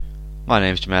My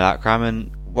name's Jamil Akram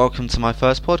and welcome to my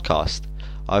first podcast.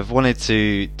 I've wanted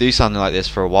to do something like this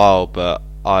for a while, but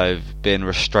I've been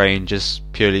restrained just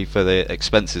purely for the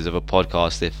expenses of a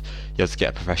podcast if you have to get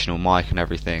a professional mic and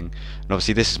everything. And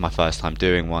obviously this is my first time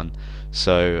doing one,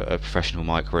 so a professional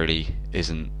mic really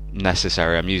isn't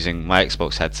necessary. I'm using my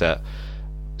Xbox headset,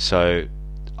 so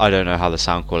I don't know how the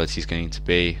sound quality is going to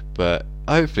be, but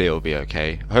hopefully it'll be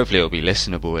okay. Hopefully it'll be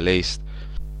listenable at least.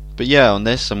 But yeah, on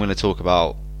this I'm going to talk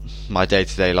about my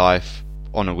day-to-day life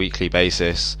on a weekly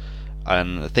basis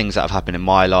and the things that have happened in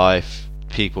my life,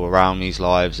 people around me's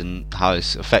lives, and how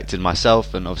it's affected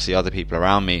myself and obviously other people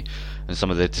around me, and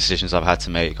some of the decisions I've had to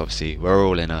make. Obviously we're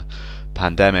all in a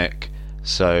pandemic,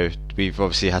 so we've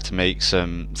obviously had to make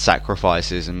some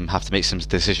sacrifices and have to make some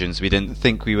decisions we didn't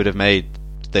think we would have made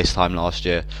this time last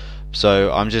year.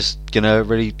 So I'm just gonna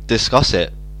really discuss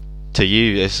it to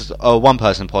you. It's a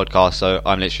one-person podcast, so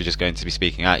I'm literally just going to be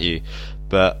speaking at you,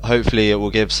 but hopefully it will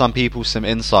give some people some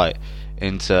insight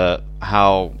into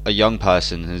how a young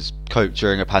person has coped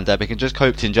during a pandemic and just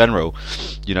coped in general.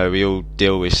 You know, we all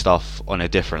deal with stuff on a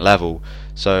different level,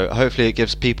 so hopefully it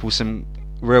gives people some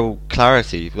real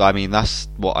clarity. I mean, that's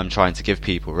what I'm trying to give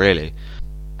people, really.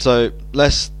 So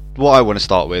what I want to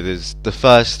start with is the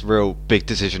first real big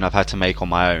decision I've had to make on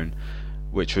my own,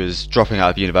 which was dropping out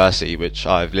of university, which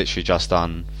I've literally just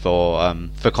done.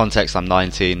 For context, I'm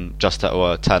 19,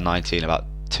 turned 19 about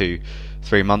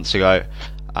 2-3 months ago,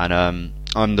 and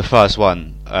I'm the first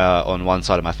one on one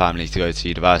side of my family to go to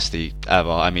university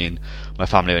ever. I mean, my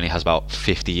family only has about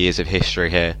 50 years of history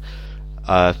here.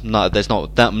 There's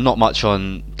not much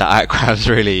on the backgrounds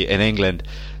really in England.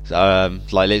 Like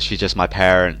literally just my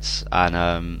parents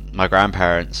and my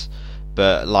grandparents.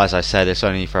 But as I said, it's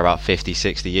only for about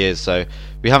 50-60 years, so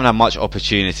we haven't had much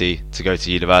opportunity to go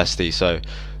to university. So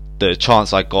the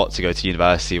chance I got to go to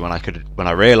university when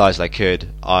I realised I could,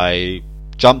 I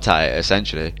jumped at it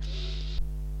essentially.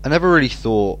 I never really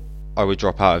thought I would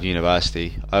drop out of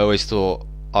university. I always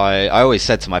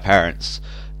said to my parents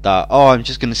that, I'm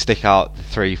just going to stick out the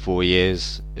 3-4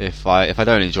 years. If I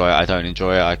don't enjoy it, I don't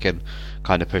enjoy it. I can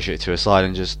kind of push it to a side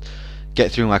and just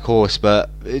get through my course. But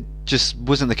it just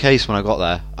wasn't the case when I got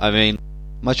there. I mean,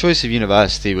 my choice of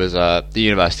university was the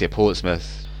University of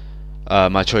Portsmouth.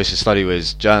 My choice of study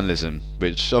was journalism,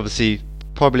 which obviously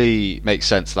probably makes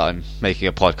sense that I'm making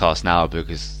a podcast now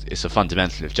because it's a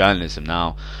fundamental of journalism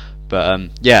now.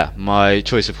 But yeah, my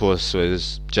choice of course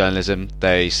was journalism.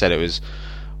 They said it was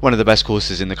one of the best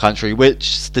courses in the country,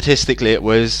 which statistically it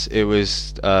was. It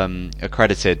was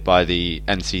accredited by the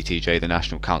NCTJ, the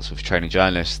National Council for Training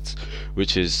Journalists,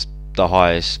 which is the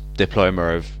highest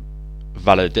diploma of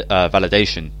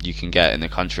validation you can get in the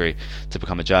country to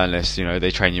become a journalist. You know,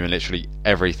 they train you in literally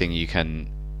everything you can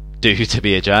do to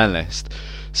be a journalist.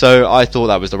 So I thought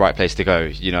that was the right place to go.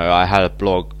 You know, I had a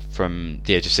blog from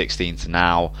the age of 16 to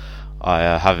now.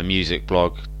 I have a music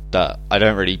blog that I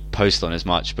don't really post on as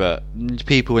much, but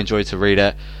people enjoy to read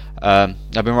it. I've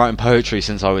been writing poetry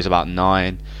since I was about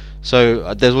 9,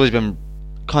 so there's always been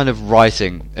kind of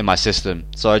writing in my system.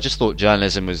 So I just thought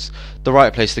journalism was the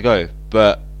right place to go,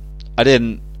 but I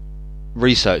didn't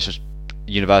research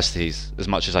universities as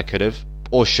much as I could have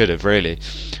or should have really.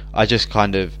 I just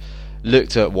kind of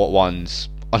looked at what ones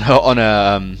on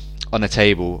a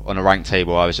table, on a rank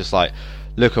table. I was just like,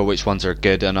 look at which ones are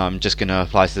good and I'm just going to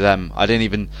apply to them. I didn't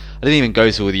even go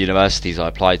to all the universities I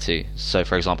applied to. So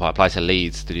for example, I applied to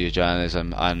Leeds to do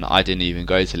journalism and I didn't even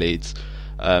go to Leeds.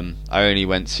 I only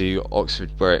went to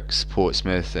Oxford Brookes,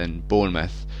 Portsmouth and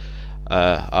Bournemouth.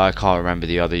 I can't remember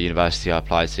the other university I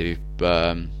applied to,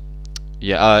 but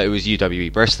it was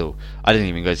UWE Bristol. I didn't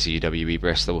even go to UWE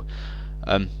Bristol.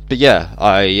 But yeah,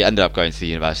 I ended up going to the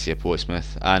University of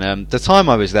Portsmouth, and the time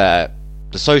I was there,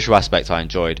 the social aspect I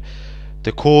enjoyed.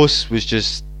 The course was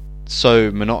just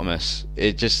so monotonous.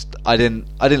 I didn't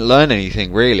learn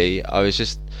anything really. I was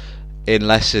just in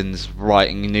lessons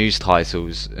writing news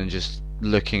titles and just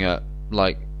looking at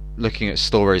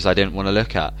stories I didn't want to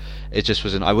look at.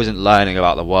 I wasn't learning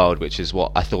about the world, which is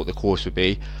what I thought the course would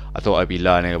be. I thought I'd be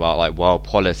learning about like world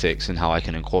politics and how I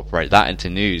can incorporate that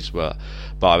into news, but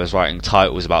I was writing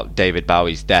titles about David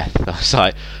Bowie's death. I was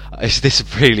like, is this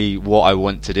really what I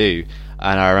want to do?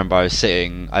 And I remember I was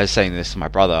saying this to my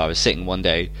brother. I was sitting one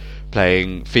day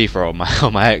playing FIFA on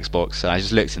my Xbox, and I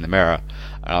just looked in the mirror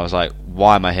and I was like,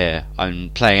 why am I here?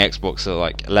 I'm playing Xbox at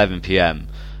like 11 PM.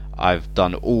 I've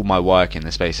done all my work in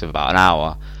the space of about an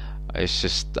hour. It's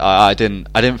just I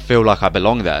didn't feel like I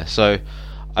belonged there. So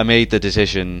I made the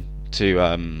decision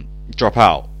to drop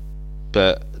out.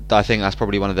 But I think that's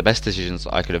probably one of the best decisions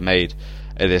I could have made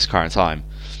at this current time.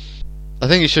 I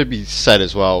think it should be said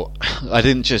as well, I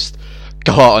didn't just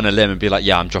go out on a limb and be like,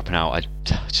 yeah, I'm dropping out. I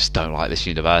just don't like this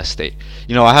university.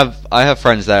 I have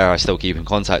friends there I still keep in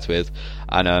contact with,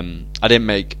 and I didn't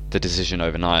make the decision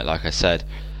overnight. Like I said,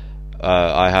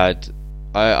 I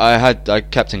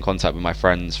kept in contact with my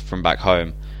friends from back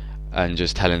home, and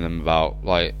just telling them about,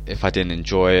 like, if I didn't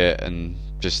enjoy it and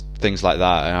just things like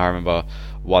that. And I remember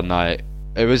one night,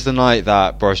 it was the night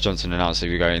that Boris Johnson announced that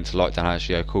we were going into lockdown.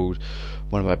 Actually, I called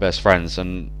one of my best friends,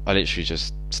 and I literally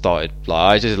just started,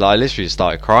 I literally just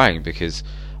started crying, because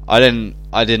I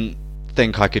didn't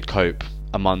think I could cope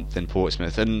a month in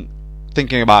Portsmouth. And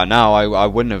thinking about it now, I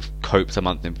wouldn't have coped a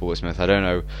month in Portsmouth. I don't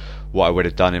know what I would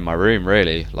have done in my room,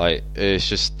 really. Like, it's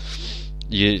just,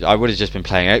 I would have just been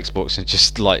playing Xbox and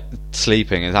just, like,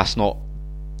 sleeping, and that's not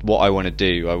what I want to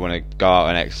do. I want to go out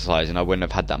and exercise, and I wouldn't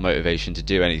have had that motivation to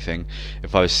do anything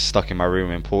if I was stuck in my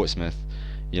room in Portsmouth,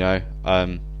 you know.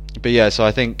 But yeah, so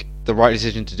I think the right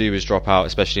decision to do was drop out,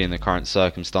 especially in the current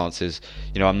circumstances.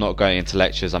 I'm not going into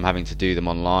lectures, I'm having to do them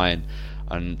online,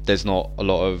 and there's not a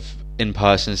lot of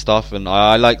in-person stuff, and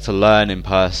I like to learn in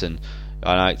person.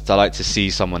 I like to see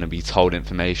someone and be told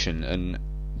information, and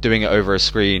doing it over a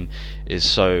screen is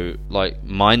so, like,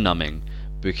 mind-numbing,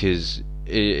 because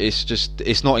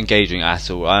it's not engaging at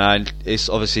all. And it's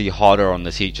obviously harder on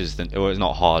the teachers than, well, it's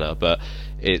not harder, but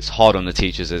it's hard on the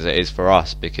teachers as it is for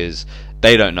us, because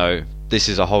they don't know. This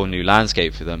is a whole new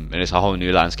landscape for them, and it's a whole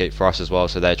new landscape for us as well.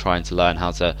 So they're trying to learn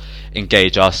how to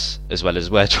engage us, as well as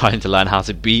we're trying to learn how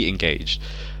to be engaged.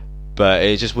 But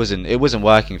it wasn't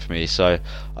working for me. So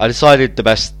I decided the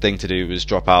best thing to do was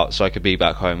drop out, so I could be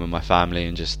back home with my family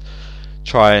and just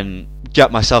try and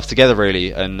get myself together,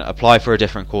 really, and apply for a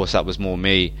different course that was more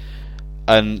me.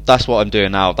 And that's what I'm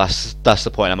doing now. That's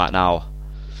the point I'm at now.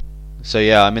 So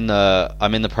yeah, I'm in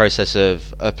the process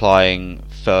of applying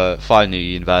for 5 new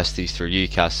universities through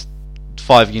UCAS.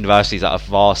 5 universities that are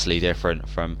vastly different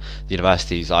from the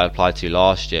universities I applied to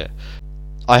last year.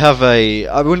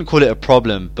 I wouldn't call it a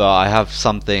problem, but I have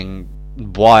something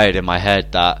wired in my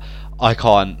head that I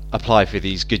can't apply for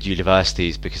these good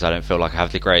universities because I don't feel like I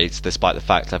have the grades, despite the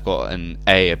fact I've got an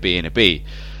A, a B, and a B.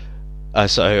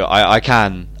 So I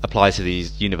can apply to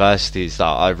these universities that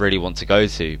I really want to go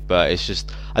to, but it's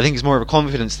just, I think it's more of a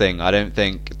confidence thing. I don't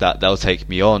think that they'll take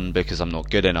me on because I'm not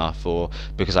good enough, or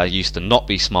because I used to not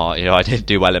be smart. I didn't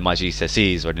do well in my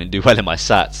GCSEs, or I didn't do well in my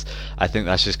SATs. I think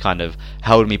that's just kind of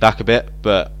held me back a bit.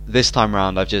 But this time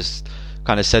around, I've just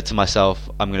kind of said to myself,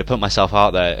 I'm going to put myself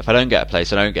out there. If I don't get a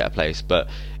place, I don't get a place. But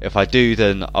if I do,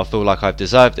 then I'll feel like I've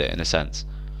deserved it, in a sense.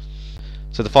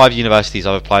 So the 5 universities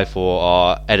I've applied for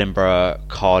are Edinburgh,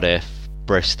 Cardiff,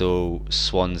 Bristol,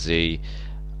 Swansea,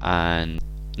 and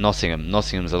Nottingham.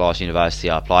 Nottingham's the last university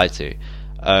I applied to.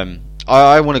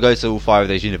 I want to go to all 5 of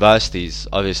those universities.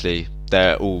 Obviously,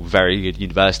 they're all very good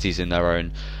universities in their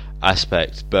own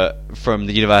aspect, but from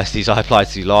the universities I applied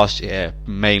to last year,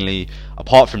 mainly,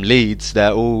 apart from Leeds,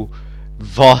 they're all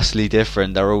vastly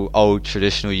different. They're all old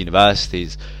traditional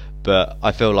universities, but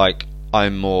I feel like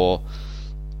I'm more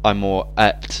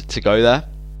apt to go there.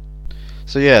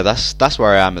 So yeah, that's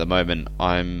where I am at the moment.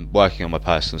 I'm working on my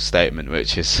personal statement,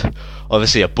 which is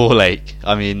obviously a ball ache.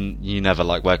 I mean, you never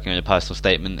like working on your personal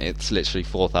statement. It's literally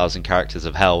 4,000 characters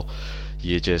of hell.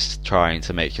 You're just trying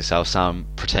to make yourself sound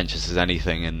pretentious as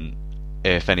anything. And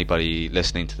if anybody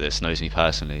listening to this knows me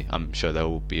personally, I'm sure there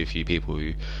will be a few people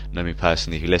who know me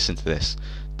personally who listen to this.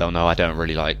 They'll know I don't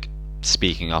really like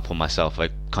speaking up on myself. I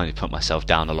kind of put myself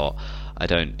down a lot. I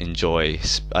don't enjoy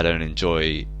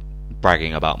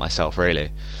bragging about myself,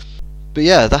 really. But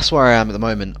yeah, that's where I am at the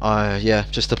moment.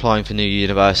 Just applying for new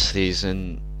universities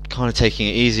and kind of taking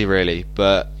it easy, really.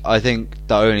 But I think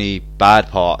the only bad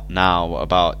part now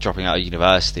about dropping out of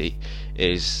university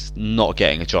is not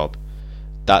getting a job.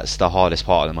 That's the hardest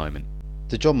part at the moment.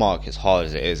 The job market's hard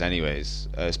as it is anyways,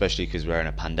 especially because we're in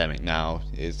a pandemic now.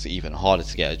 It's even harder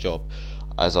to get a job.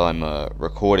 As I'm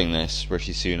recording this,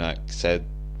 Rishi Sunak said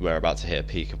we're about to hit a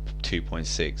peak of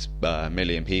 2.6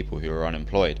 million people who are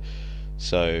unemployed.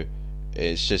 So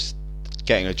it's just,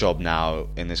 getting a job now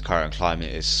in this current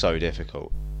climate is so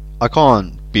difficult. I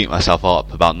can't beat myself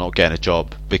up about not getting a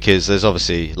job, because there's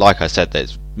obviously, like I said,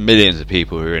 there's millions of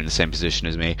people who are in the same position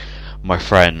as me. My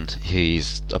friend,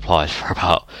 he's applied for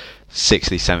about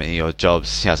 60, 70 odd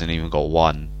jobs. He hasn't even got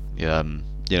one.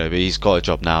 But he's got a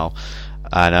job now.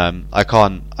 And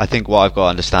I think what I've got to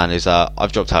understand is that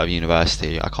I've dropped out of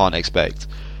university. I can't expect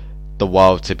the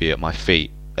world to be at my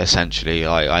feet, essentially.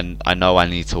 I know I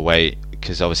need to wait,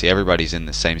 because obviously everybody's in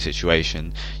the same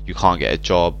situation. You can't get a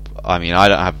job. I mean,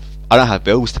 I I don't have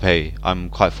bills to pay. I'm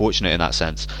quite fortunate in that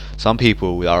sense. Some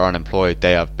people that are unemployed,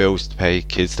 they have bills to pay,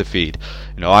 kids to feed.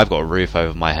 I've got a roof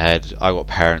over my head. I've got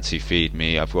parents who feed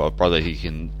me. I've got a brother who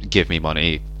can give me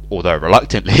money, although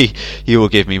reluctantly he will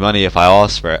give me money if I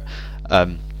ask for it.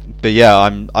 But yeah,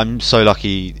 I'm so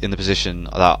lucky in the position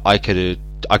that I could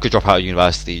drop out of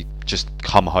university, just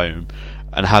come home,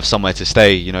 and have somewhere to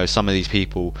stay. Some of these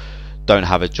people don't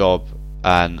have a job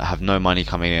and have no money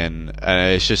coming in,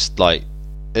 and it's just like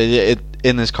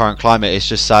in this current climate, it's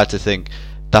just sad to think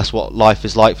that's what life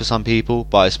is like for some people.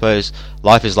 But I suppose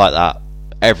life is like that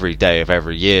every day of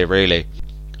every year, really.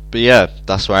 But yeah,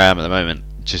 that's where I am at the moment,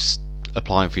 just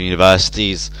applying for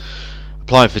universities,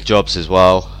 applying for jobs as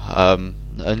well,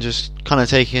 and just kind of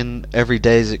taking every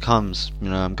day as it comes.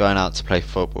 I'm going out to play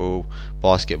football,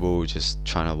 basketball, just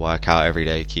trying to work out every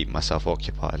day, keep myself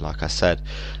occupied, like I said.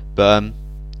 But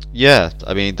yeah,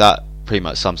 I mean, that pretty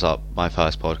much sums up my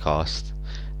first podcast.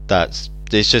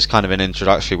 It's just kind of an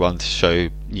introductory one to show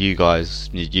you guys,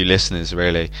 you listeners,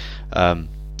 really,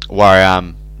 where I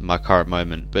am in my current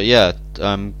moment. But yeah,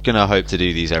 I'm gonna hope to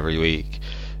do these every week,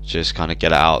 just kind of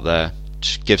get it out there,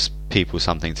 just gives people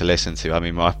something to listen to. I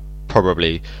mean, we're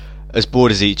probably as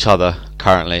bored as each other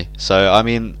currently, so I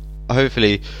mean,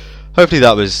 hopefully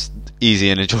that was easy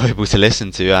and enjoyable to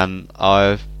listen to, and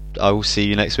I will see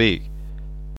you next week.